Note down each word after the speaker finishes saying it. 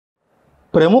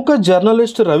ప్రముఖ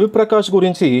జర్నలిస్ట్ రవి ప్రకాష్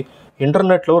గురించి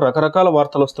ఇంటర్నెట్లో రకరకాల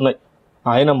వార్తలు వస్తున్నాయి.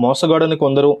 ఆయన మోసగాడని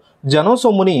కొందరు, జనం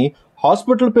సొమ్ముని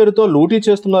హాస్పిటల్ పేరుతో లూటీ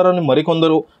చేస్తున్నారని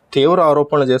మరికొందరు తీవ్ర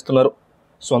ఆరోపణలు చేస్తున్నారు.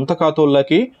 సొంత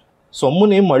ఖాతాల్లోకి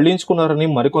సొమ్ముని మళ్లించుకున్నారని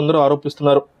మరికొందరు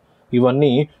ఆరోపిస్తున్నారు.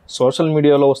 ఇవన్నీ సోషల్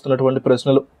మీడియాలో వస్తున్నటువంటి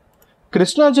ప్రశ్నలు.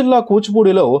 కృష్ణా జిల్లా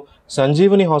కూచిపూడిలో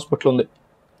సంజీవని హాస్పిటల్ ఉంది.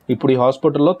 ఇప్పుడు ఈ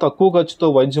హాస్పిటల్లో తక్కువ ఖర్చుతో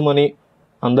వైద్యమని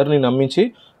అందరినీ నమ్మించి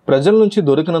ప్రజల నుంచి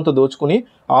దొరికినంత దోచుకుని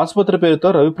ఆసుపత్రి పేరుతో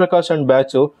రవిప్రకాష్ అండ్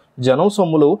బ్యాచ్ జనం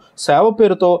సొమ్ములు సేవ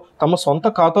పేరుతో తమ సొంత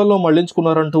ఖాతాల్లో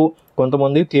మళ్లించుకున్నారంటూ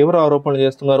కొంతమంది తీవ్ర ఆరోపణలు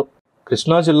చేస్తున్నారు.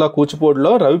 కృష్ణా జిల్లా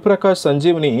కూచిపూడిలో రవిప్రకాష్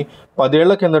సంజీవని 10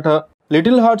 ఏళ్ల కిందట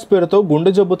లిటిల్ హార్ట్స్ పేరుతో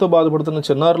గుండె జబ్బుతో బాధపడుతున్న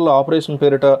చిన్నారుల ఆపరేషన్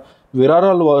పేరిట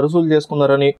విరాళాలు వసూలు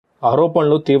చేసుకున్నారని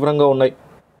ఆరోపణలు తీవ్రంగా ఉన్నాయి.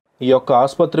 ఈ యొక్క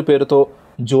ఆసుపత్రి పేరుతో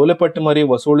జోలెపట్టి మరీ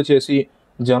వసూలు చేసి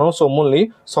జనం సొమ్ముల్ని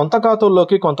సొంత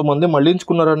ఖాతాల్లోకి కొంతమంది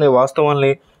మళ్లించుకున్నారనే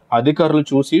వాస్తవాల్ని అధికారులు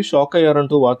చూసి షాక్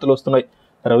అయ్యారంటూ వార్తలు వస్తున్నాయి.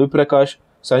 రవిప్రకాష్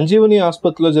సంజీవని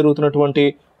ఆసుపత్రిలో జరుగుతున్నటువంటి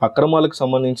అక్రమాలకు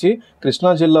సంబంధించి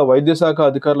కృష్ణా జిల్లా వైద్య శాఖ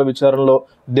అధికారుల విచారణలో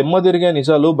దిమ్మదిరిగే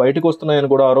నిజాలు బయటకు వస్తున్నాయని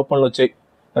కూడా ఆరోపణలు వచ్చాయి.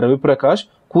 రవిప్రకాష్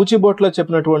కూచిబొట్లో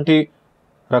చెప్పినటువంటి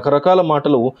రకరకాల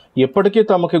మాటలు ఎప్పటికీ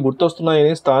తమకి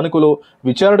గుర్తొస్తున్నాయని స్థానికులు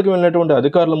విచారణకు వెళ్ళినటువంటి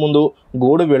అధికారుల ముందు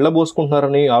గోడు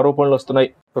వెళ్లబోసుకుంటున్నారని ఆరోపణలు వస్తున్నాయి.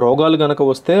 రోగాలు గనక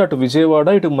వస్తే అటు విజయవాడ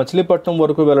ఇటు మచిలీపట్నం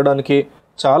వరకు వెళ్ళడానికి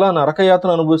చాలా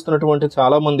నరకయాతన అనుభవిస్తున్నటువంటి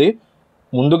చాలామంది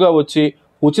ముందుగా వచ్చి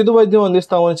ఉచిత వైద్యం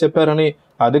అందిస్తామని చెప్పారని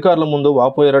అధికారుల ముందు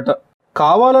వాపోయారట.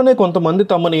 కావాలనే కొంతమంది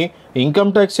తమని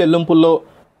ఇన్కమ్ ట్యాక్స్ చెల్లింపుల్లో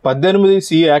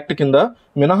 18C యాక్ట్ కింద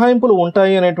మినహాయింపులు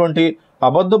ఉంటాయి అనేటువంటి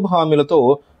అబద్ధపు హామీలతో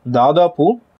దాదాపు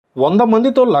 100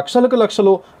 మందితో లక్షలకు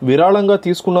లక్షలు విరాళంగా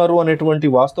తీసుకున్నారు అనేటువంటి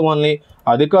వాస్తవాల్ని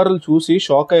అధికారులు చూసి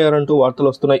షాక్ అయ్యారంటూ వార్తలు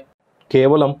వస్తున్నాయి.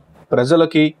 కేవలం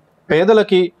ప్రజలకి,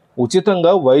 పేదలకి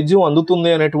ఉచితంగా వైద్యం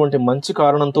అందుతుంది అనేటువంటి మంచి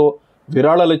కారణంతో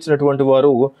విరాళాలు ఇచ్చినటువంటి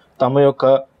వారు తమ యొక్క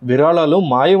విరాళాలు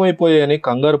మాయమైపోయాయని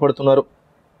కంగారు పడుతున్నారు.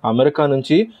 అమెరికా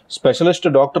నుంచి స్పెషలిస్ట్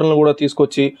డాక్టర్లను కూడా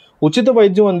తీసుకొచ్చి ఉచిత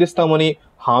వైద్యం అందిస్తామని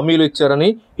హామీలు ఇచ్చారని,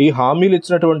 ఈ హామీలు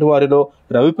ఇచ్చినటువంటి వారిలో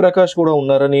రవిప్రకాష్ కూడా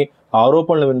ఉన్నారని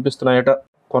ఆరోపణలు వినిపిస్తున్నాయట.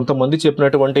 కొంతమంది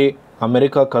చెప్పినటువంటి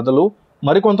అమెరికా కథలు,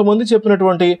 మరికొంతమంది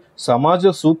చెప్పినటువంటి సమాజ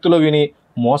సూక్తులు విని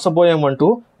మోసపోయామంటూ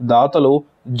దాతలు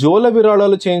జోల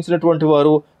విరాళాలు చేయించినటువంటి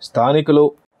వారు స్థానికులు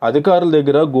అధికారుల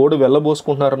దగ్గర గోడు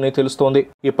వెళ్లబోసుకుంటున్నారని తెలుస్తోంది.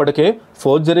 ఇప్పటికే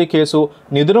ఫోర్జరీ కేసు,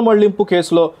 నిధుల మళ్లింపు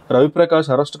కేసులో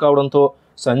రవిప్రకాష్ అరెస్ట్ కావడంతో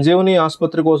సంజీవని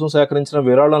ఆసుపత్రి కోసం సేకరించిన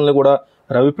విరాళాలను కూడా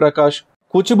రవిప్రకాష్,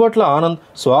 కూచిబొట్ల ఆనంద్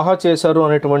స్వాహా చేశారు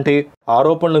అనేటువంటి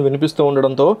ఆరోపణలు వినిపిస్తూ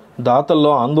ఉండడంతో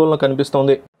దాతల్లో ఆందోళన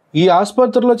కనిపిస్తోంది. ఈ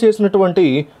ఆసుపత్రిలో చేసినటువంటి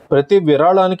ప్రతి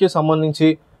విరాళానికి సంబంధించి,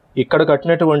 ఇక్కడ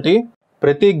కట్టినటువంటి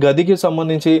ప్రతి గదికి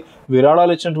సంబంధించి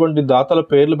విరాళాలు ఇచ్చినటువంటి దాతల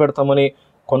పేర్లు పెడతామని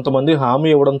కొంతమంది హామీ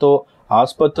ఇవ్వడంతో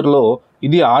ఆసుపత్రిలో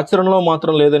ఇది ఆచరణలో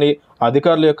మాత్రం లేదని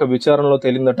అధికారుల యొక్క విచారణలో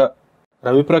తేలిందట.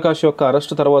 రవిప్రకాష్ యొక్క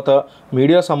అరెస్టు తర్వాత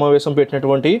మీడియా సమావేశం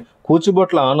పెట్టినటువంటి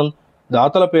కూచిబొట్ల ఆనంద్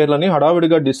దాతల పేర్లని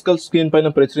హడావిడిగా డిజిటల్ స్క్రీన్ పైన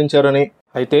ప్రచురించారని,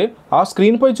 అయితే ఆ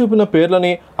స్క్రీన్ పై చూపిన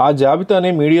పేర్లని, ఆ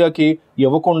జాబితాని మీడియాకి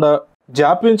ఇవ్వకుండా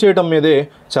జాప్యం చేయడం మీదే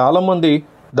చాలామంది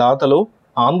దాతలు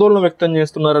ఆందోళన వ్యక్తం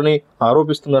చేస్తున్నారని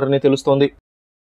ఆరోపిస్తున్నారని తెలుస్తోంది.